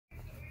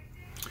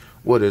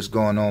What is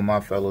going on, my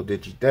fellow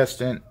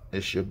Digidestined?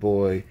 It's your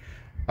boy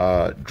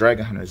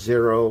Dragon Hunter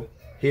Zero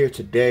here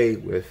today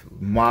with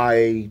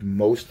my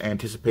most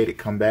anticipated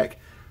comeback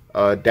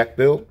deck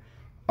build.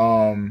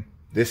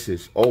 This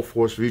is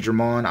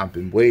ulforceveedramon. I've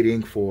been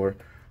waiting for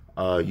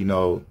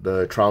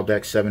the trial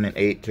deck 7 and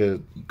 8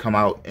 to come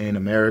out in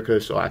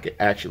America so I could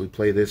actually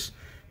play this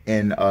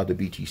in the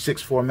Bt6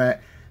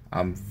 format.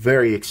 I'm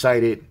very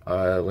excited.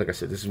 Like I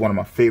said, this is one of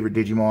my favorite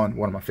Digimon,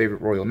 one of my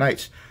favorite Royal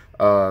Knights.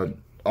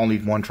 Only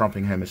one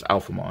trumping him is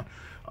Alphamon.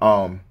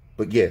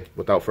 But yeah,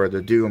 without further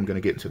ado, I'm going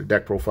to get into the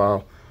deck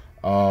profile.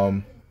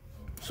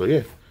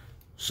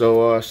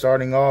 So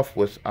starting off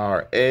with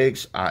our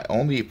eggs, I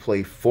only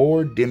play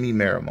 4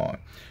 Demi-Meramon,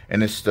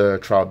 and it's the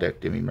trial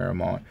deck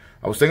Demi-Meramon.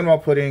 I was thinking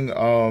about putting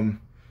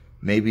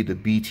maybe the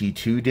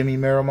Bt2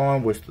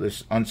 Demi-Meramon with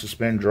this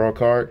unsuspend draw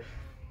card,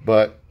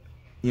 but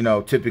you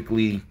know,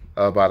 typically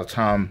by the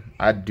time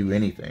I do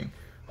anything,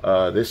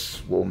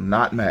 this will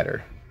not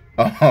matter.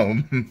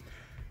 Demi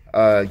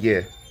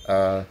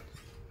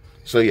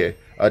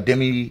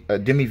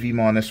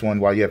Vmon this one,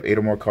 while you have 8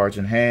 or more cards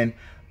in hand,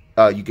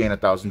 you gain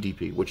 1000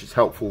 DP, which is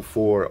helpful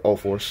for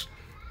Ulforce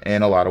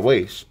in a lot of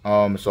ways.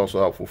 It's also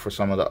helpful for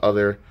some of the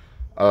other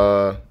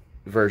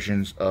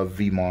versions of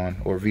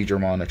Vmon or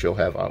Veedramon that you'll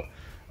have out.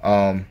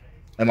 And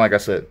like I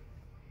said,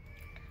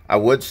 I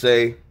would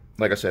say,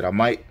 like I said,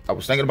 I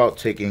was thinking about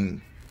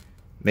taking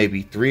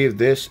maybe 3 of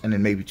this and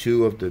then maybe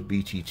 2 of the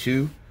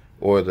BT2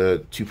 or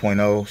the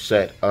 2.0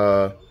 set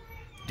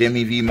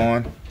Demi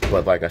Vmon,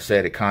 but like I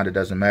said, it kind of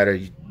doesn't matter.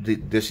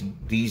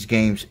 These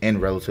games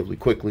end relatively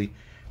quickly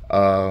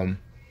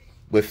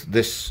with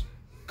this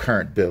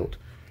current build.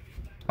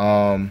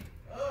 So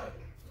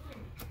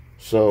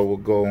we'll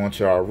go on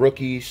to our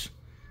rookies.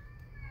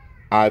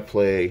 I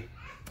play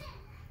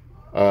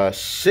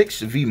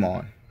 6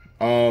 Vmon.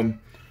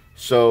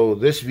 So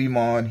this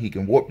Vmon, he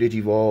can warp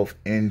Digivolve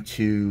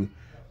into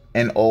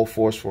an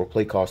Ulforce for a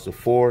play cost of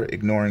 4,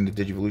 ignoring the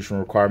Digivolution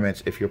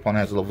requirements if your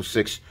opponent has a level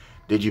 6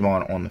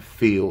 Digimon on the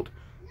field.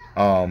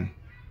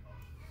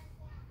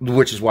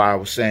 Which is why I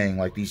was saying,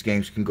 like, these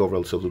games can go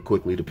relatively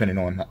quickly depending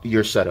on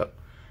your setup.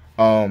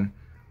 And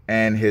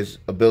his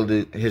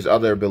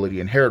other ability,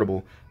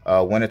 Inheritable,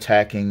 when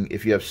attacking,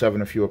 if you have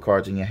 7 or fewer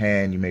cards in your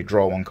hand, you may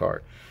draw 1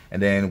 card.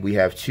 And then we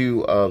have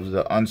 2 of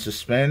the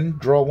unsuspend,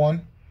 draw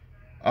 1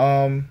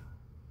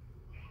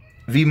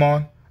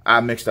 Vmon. I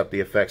mixed up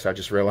the effects. I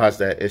just realized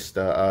that it's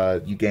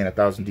the you gain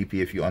 1000 DP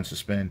if you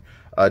unsuspend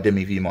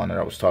Demi Vmon that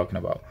I was talking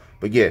about.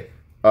 But yeah,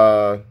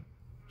 so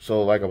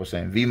like I was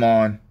saying,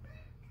 Vmon,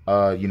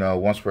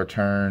 once per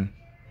turn,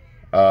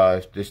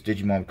 this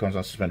Digimon becomes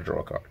unsuspended,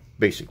 draw a card,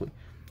 basically.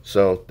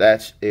 So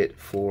that's it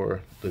for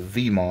the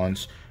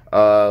Vmons.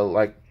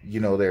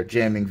 They're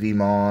jamming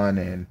Vmon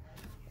and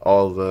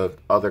all the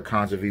other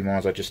kinds of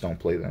Vmons. I just don't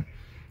play them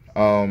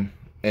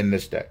in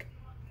this deck.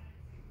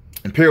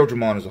 Imperial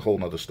Dramon is a whole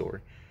nother story.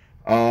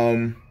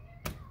 I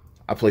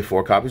play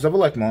 4 copies of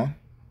Elecmon.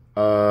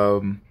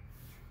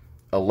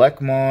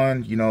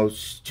 Elecmon,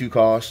 it's 2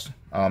 costs.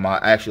 I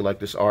actually like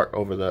this art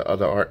over the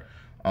other art.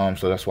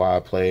 So that's why I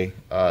play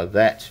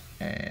that.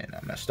 And I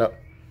messed up.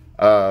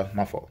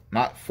 My fault.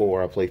 Not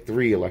 4. I play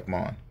 3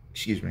 Elecmon.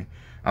 Excuse me.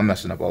 I'm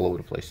messing up all over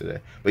the place today.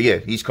 But yeah,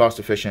 he's cost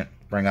efficient.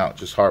 Bring out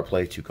just hard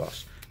play, 2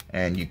 costs.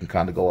 And you can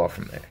kind of go off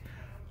from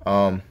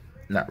there.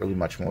 Not really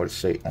much more to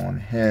say on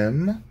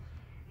him.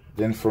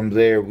 Then from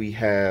there we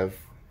have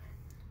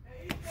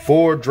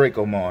 4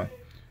 Dracomon.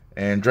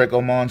 And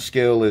Dracomon's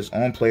skill is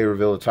on play,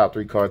 reveal the top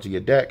 3 cards of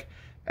your deck.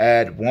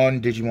 Add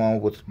 1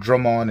 Digimon with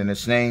Dramon in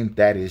its name.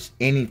 That is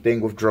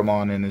anything with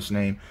Dramon in its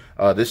name.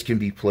 This can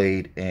be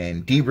played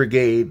in D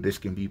Brigade. This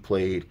can be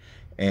played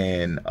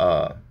in,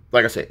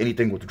 like I said,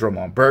 anything with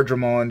Dramon. Bird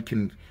Dramon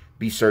can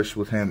be searched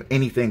with him.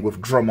 Anything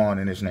with Dramon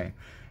in his name.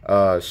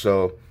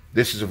 So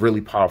this is a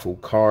really powerful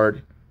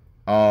card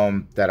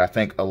that I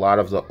think a lot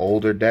of the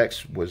older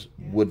decks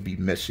would be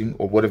missing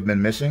or would have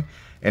been missing,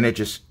 and it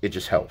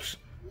just helps.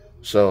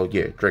 So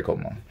yeah,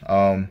 Dracomon.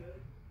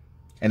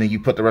 And then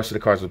you put the rest of the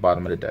cards at the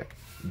bottom of the deck.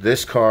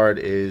 This card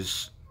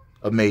is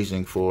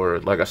amazing for,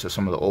 like I said,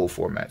 some of the old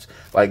formats.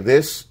 Like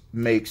this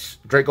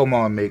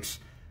Dracomon makes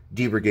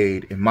D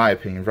Brigade, in my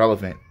opinion,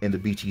 relevant in the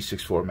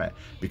Bt6 format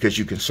because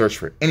you can search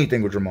for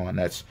anything with Dramon.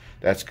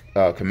 That's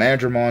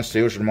Command Dramon,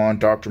 Sales Dramon,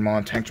 Dark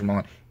Dramon, Tank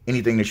Dramon,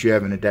 anything that you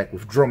have in the deck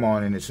with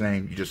Dramon in its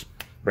name, you just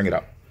bring it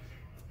up.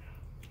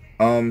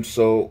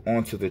 So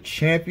on to the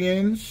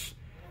champions.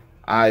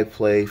 I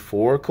play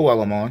 4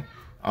 Koalamon.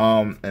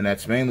 And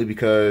that's mainly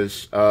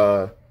because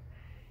I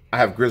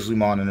have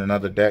Grizzlymon in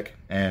another deck,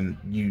 and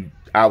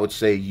I would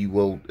say you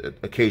will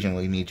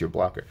occasionally need your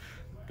blocker.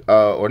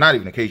 Or not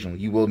even occasionally,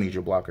 you will need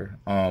your blocker.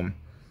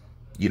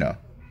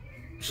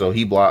 So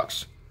he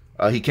blocks.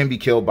 He can be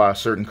killed by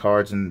certain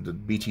cards in the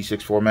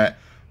BT6 format,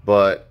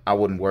 but I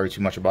wouldn't worry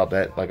too much about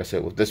that. Like I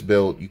said, with this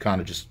build, you kind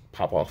of just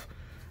pop off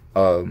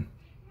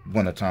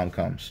when the time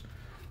comes.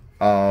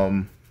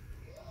 So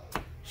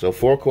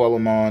 4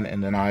 Koalamon,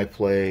 and then I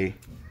play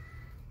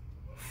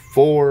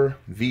 4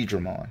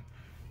 Veedramon.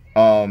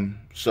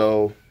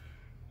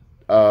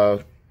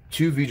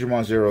 2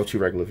 Veedramon 0, 2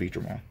 regular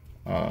Veedramon.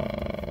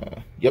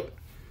 Yep.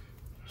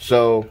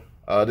 So,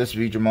 this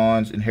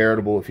Veedramon's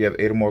inheritable. If you have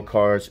 8 or more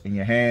cards in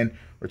your hand,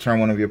 return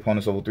one of your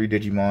opponent's level 3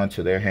 Digimon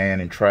to their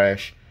hand and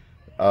trash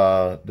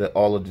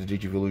all of the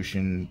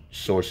Digivolution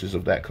sources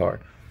of that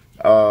card.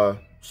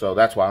 So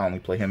that's why I only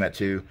play him at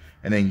 2.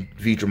 And then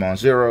Veedramon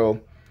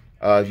 0.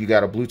 If you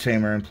got a blue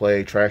tamer in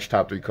play, trash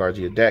top 3 cards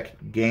of your deck,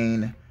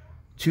 gain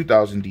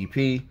 2000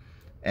 DP,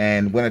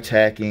 and when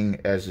attacking,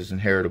 as is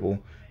inheritable,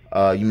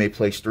 you may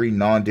place 3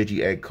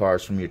 non-Digi Egg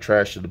cards from your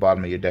trash to the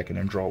bottom of your deck and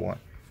then draw 1.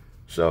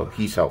 So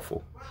he's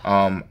helpful.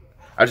 I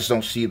just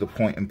don't see the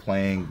point in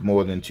playing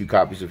more than 2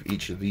 copies of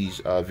each of these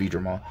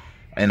Veedramon.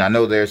 And I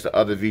know there's the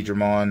other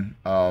Veedramon,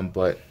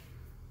 but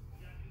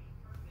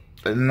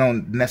I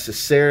don't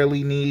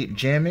necessarily need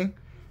jamming.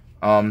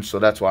 So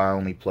that's why I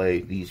only play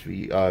these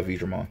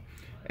Veedramon.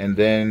 And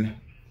then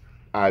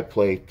I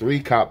play 3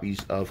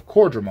 copies of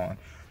Cordramon.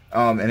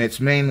 And it's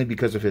mainly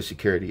because of his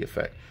security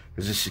effect.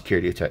 Because his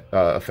security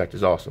effect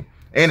is awesome.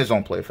 And his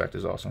own play effect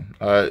is awesome.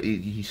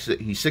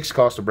 He's 6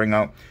 cost to bring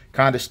out.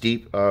 Kind of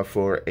steep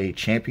for a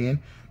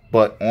champion.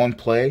 But on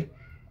play,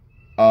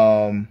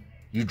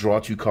 you draw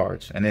 2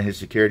 cards. And then his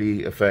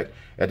security effect,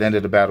 at the end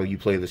of the battle, you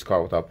play this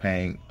card without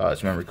paying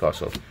its memory cost.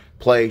 So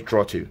play,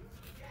 draw 2.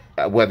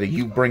 Whether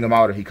you bring him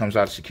out or he comes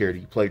out of security,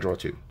 you play, draw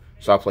 2.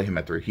 So I'll play him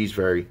at 3. He's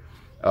very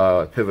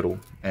pivotal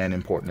and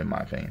important in my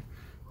opinion.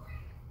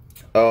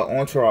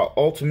 On to our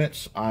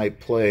ultimates, I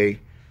play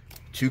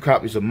 2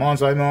 copies of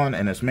Monzaimon,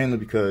 and that's mainly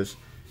because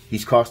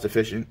he's cost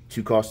efficient.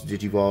 2 costs to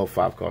Digivolve,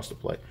 5 costs to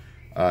play.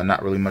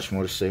 Not really much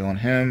more to say on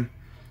him.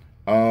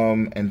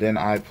 And then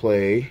I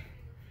play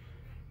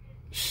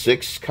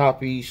 6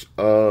 copies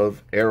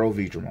of Arrow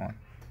Veedramon.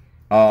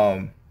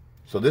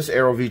 So this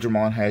Arrow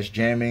Veedramon has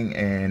jamming,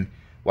 and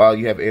while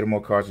you have 8 or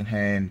more cards in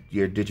hand,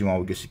 your Digimon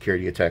will get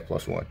security attack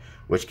 +1,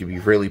 which can be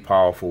really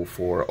powerful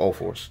for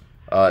Ulforce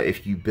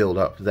if you build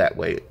up that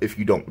way, if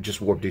you don't just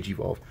warp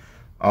Digivolve.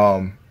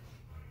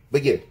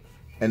 But yeah,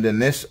 and then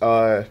this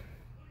Arrow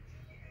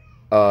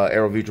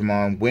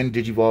Veedramon, when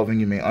Digivolving,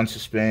 you may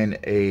unsuspend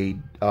a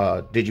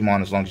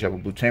Digimon as long as you have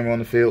a blue tamer on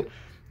the field.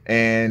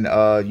 And,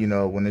 you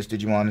know, when this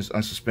Digimon is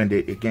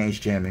unsuspended, it gains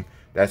jamming.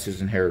 That's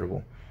his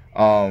inheritable.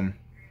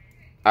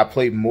 I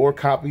played more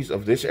copies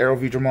of this Arrow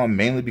Veedramon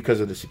mainly because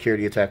of the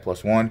security attack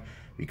 +1.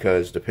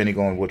 Because depending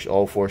on which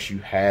Ulforce you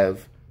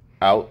have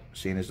out,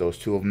 seeing as those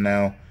 2 of them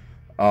now,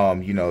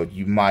 you know,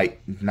 you might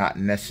not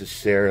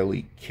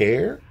necessarily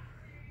care.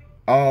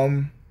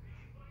 You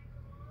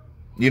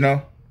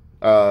know,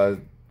 I'll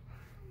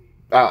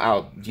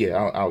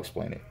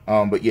explain it.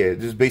 But yeah,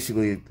 this is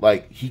basically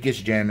like he gets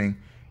jamming,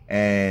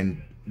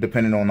 and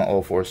depending on the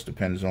Ulforce,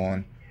 depends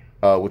on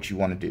what you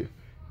want to do.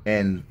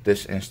 In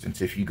this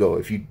instance, if you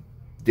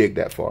dig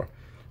that far,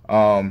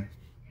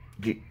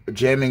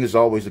 jamming is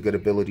always a good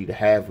ability to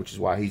have, which is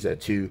why he's at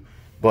 2.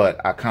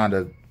 But I kind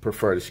of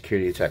prefer the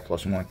security attack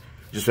 +1,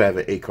 just to have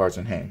 8 cards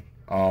in hand.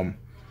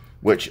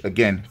 Which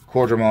again,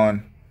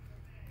 Cordramon,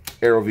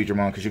 Arrow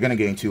Veedramon, because you're going to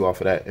gain 2 off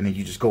of that, and then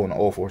you just go in the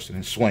Ulforce and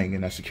then swing,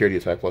 and that security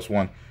attack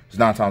 +1. Because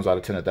 9 times out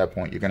of 10 at that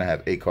point, you're going to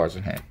have 8 cards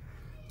in hand.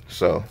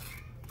 So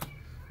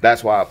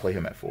that's why I play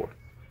him at 4.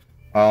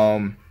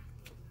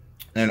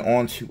 And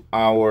on to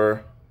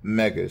our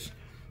Megas.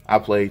 I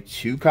played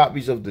 2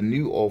 copies of the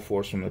new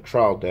Ulforce from the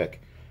trial deck,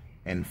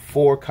 and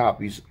 4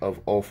 copies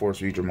of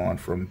Ulforce Veedramon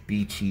from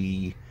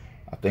BT,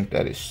 I think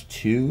that is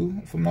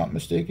 2, if I'm not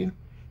mistaken.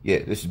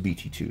 Yeah, this is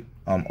BT2,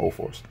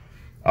 Ulforce.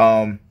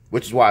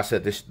 Which is why I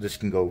said this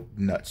can go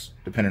nuts,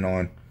 depending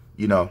on,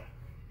 you know,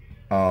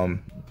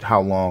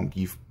 how long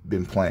you've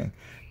been playing.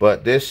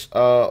 But this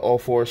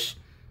Ulforce,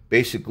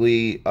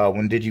 basically,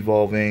 when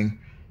Digivolving,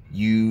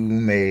 you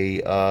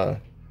may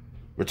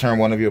return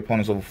one of your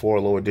opponent's level 4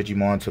 or lower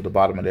Digimon to the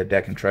bottom of their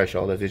deck and trash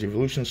all their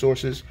Digivolution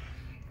sources.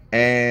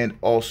 And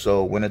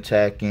also, when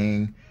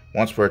attacking,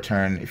 once per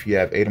turn, if you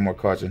have 8 or more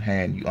cards in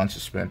hand, you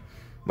unsuspend.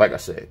 Like I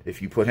said,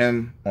 if you put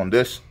him on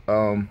this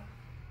Arrow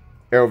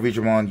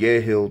Veedramon,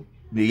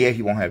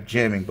 he won't have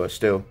jamming, but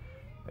still,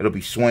 it'll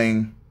be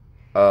swing,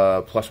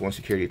 +1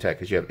 security attack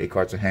because you have 8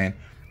 cards in hand,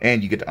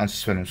 and you get to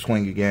unsuspend him,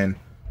 swing again,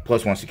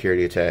 +1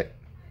 security attack.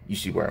 You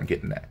see where I'm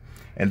getting at.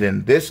 And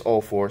then this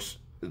Ulforce,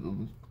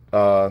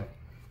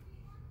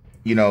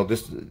 you know,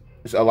 this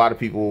is a lot of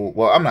people.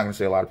 Well, I'm not gonna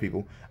say a lot of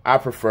people. I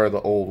prefer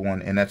the old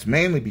one, and that's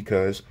mainly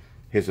because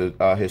his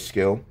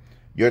skill.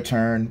 Your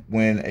turn,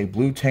 when a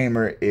blue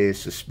tamer is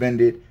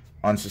suspended,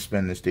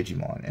 unsuspend this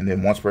Digimon, and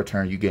then once per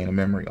turn, you gain a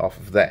memory off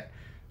of that.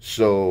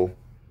 So,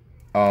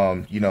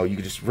 you know, you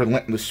can just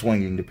relentless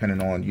swinging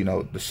depending on, you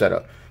know, the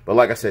setup. But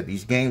like I said,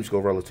 these games go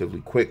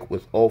relatively quick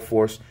with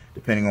Ulforce,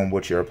 depending on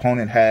what your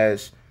opponent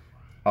has.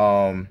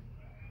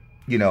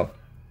 You know,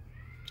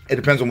 it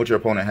depends on what your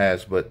opponent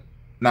has, but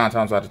 9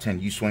 times out of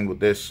 10, you swing with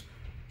this.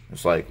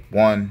 It's like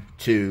 1,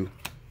 2,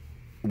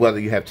 whether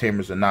you have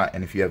tamers or not,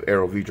 and if you have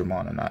Arrow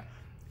Veedramon or not,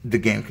 the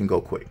game can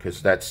go quick,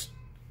 because that's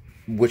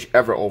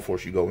whichever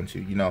Ulforce you go into.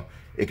 You know,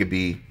 it could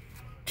be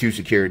 2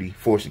 security,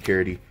 4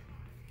 security,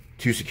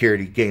 2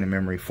 security, gain a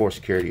memory, 4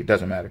 security. It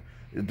doesn't matter.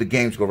 The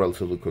games go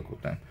relatively quick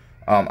with them.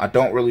 I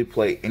don't really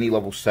play any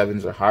level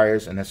 7s or higher,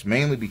 and that's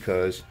mainly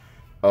because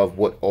of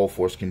what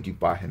Ulforce can do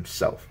by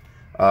himself.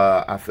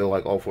 I feel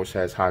like Ulforce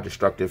has high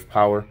destructive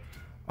power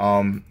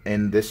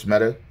in this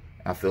meta.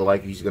 I feel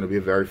like he's going to be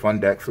a very fun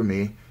deck for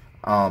me.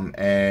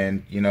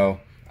 And, you know,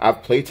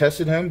 I've play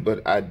tested him,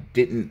 but I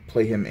didn't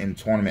play him in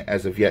tournament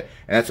as of yet.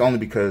 And that's only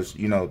because,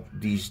 you know,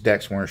 these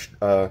decks weren't,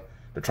 the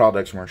trial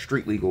decks weren't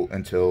street legal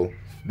until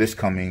this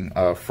coming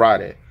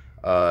Friday.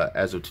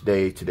 As of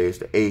today is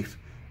the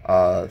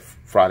 8th,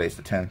 Friday's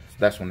the 10th.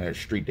 That's when they're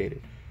street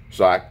dated.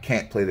 So I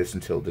can't play this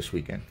until this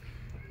weekend.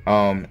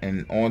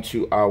 And on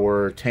to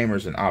our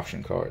Tamers and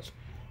Option cards.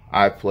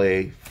 I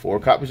play 4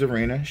 copies of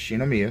Rina,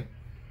 Shinomiya,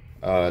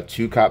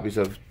 2 copies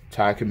of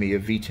Taikamiya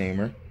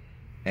V-Tamer,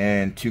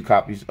 and 2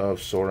 copies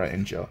of Sora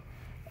and Joe.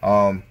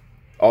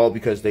 All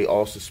because they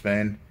all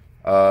suspend.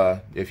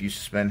 If you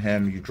suspend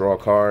him, you draw a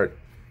card,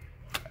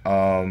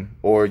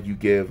 or you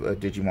give a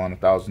Digimon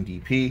 1000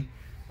 DP.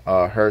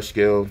 Her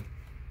skill,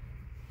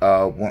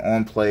 when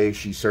on play,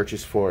 she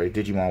searches for a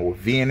Digimon with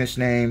V in its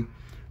name.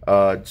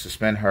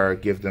 Suspend her,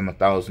 give them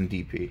 1000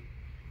 DP.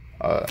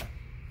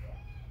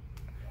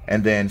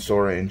 And then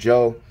Sora and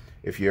Joe,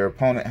 if your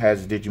opponent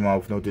has a Digimon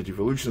with no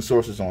Digivolution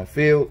sources on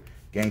field,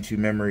 gain 2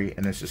 memory,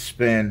 and then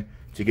suspend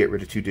to get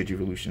rid of 2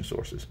 Digivolution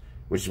sources,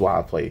 which is why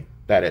I play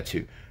that at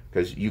 2.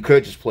 Because you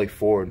could just play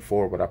 4 and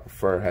 4, but I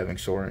prefer having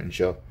Sora and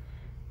Joe.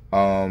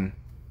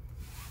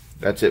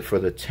 That's it for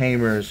the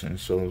Tamers, and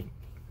so,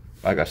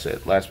 like I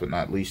said, last but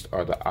not least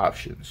are the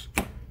options.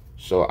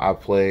 So I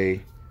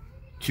play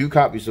 2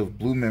 copies of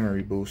Blue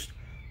Memory Boost.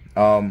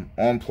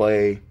 On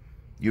play,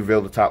 you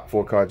reveal the top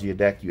 4 cards of your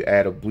deck, you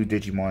add a blue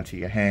Digimon to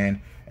your hand,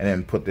 and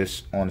then put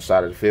this on the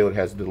side of the field. It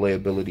has the delay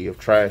ability of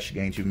trash,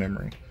 gain 2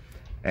 memory.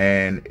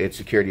 And its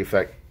security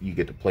effect, you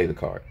get to play the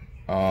card.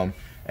 And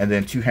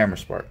then 2 Hammer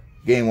Spark.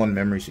 Gain 1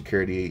 memory,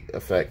 security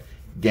effect,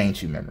 gain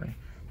 2 memory.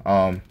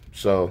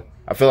 So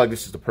I feel like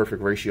this is the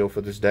perfect ratio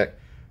for this deck.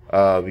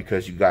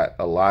 Because you got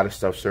a lot of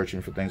stuff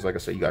searching for things. Like I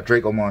said, you got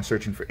Dracomon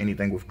searching for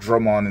anything with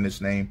Drummon in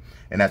its name,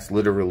 and that's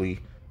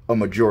literally a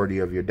majority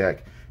of your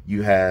deck.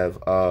 You have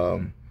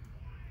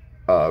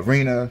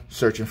Rina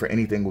searching for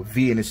anything with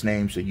V in its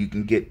name, so you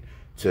can get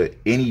to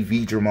any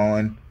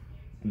V-Dramon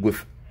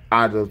with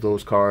either of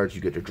those cards.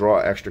 You get to draw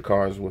extra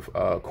cards with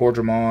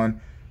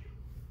Cordramon,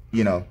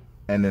 you know,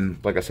 and then,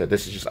 like I said,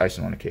 this is just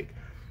icing on the cake.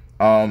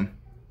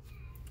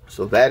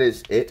 So that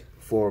is it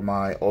for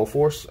my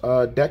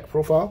Ulforce deck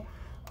profile.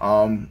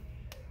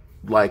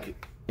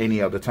 Like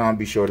any other time,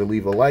 be sure to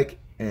leave a like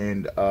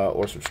and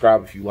or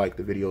subscribe if you like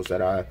the videos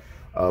that I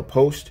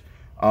post.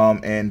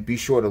 And be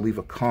sure to leave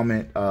a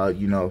comment,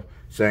 you know,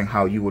 saying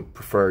how you would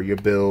prefer your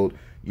build,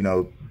 you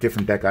know,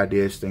 different deck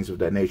ideas, things of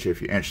that nature.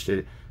 If you're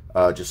interested,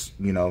 just,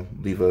 you know,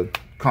 leave a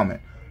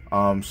comment.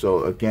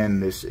 So again,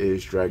 this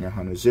is Dragon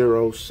Hunter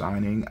Zero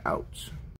signing out.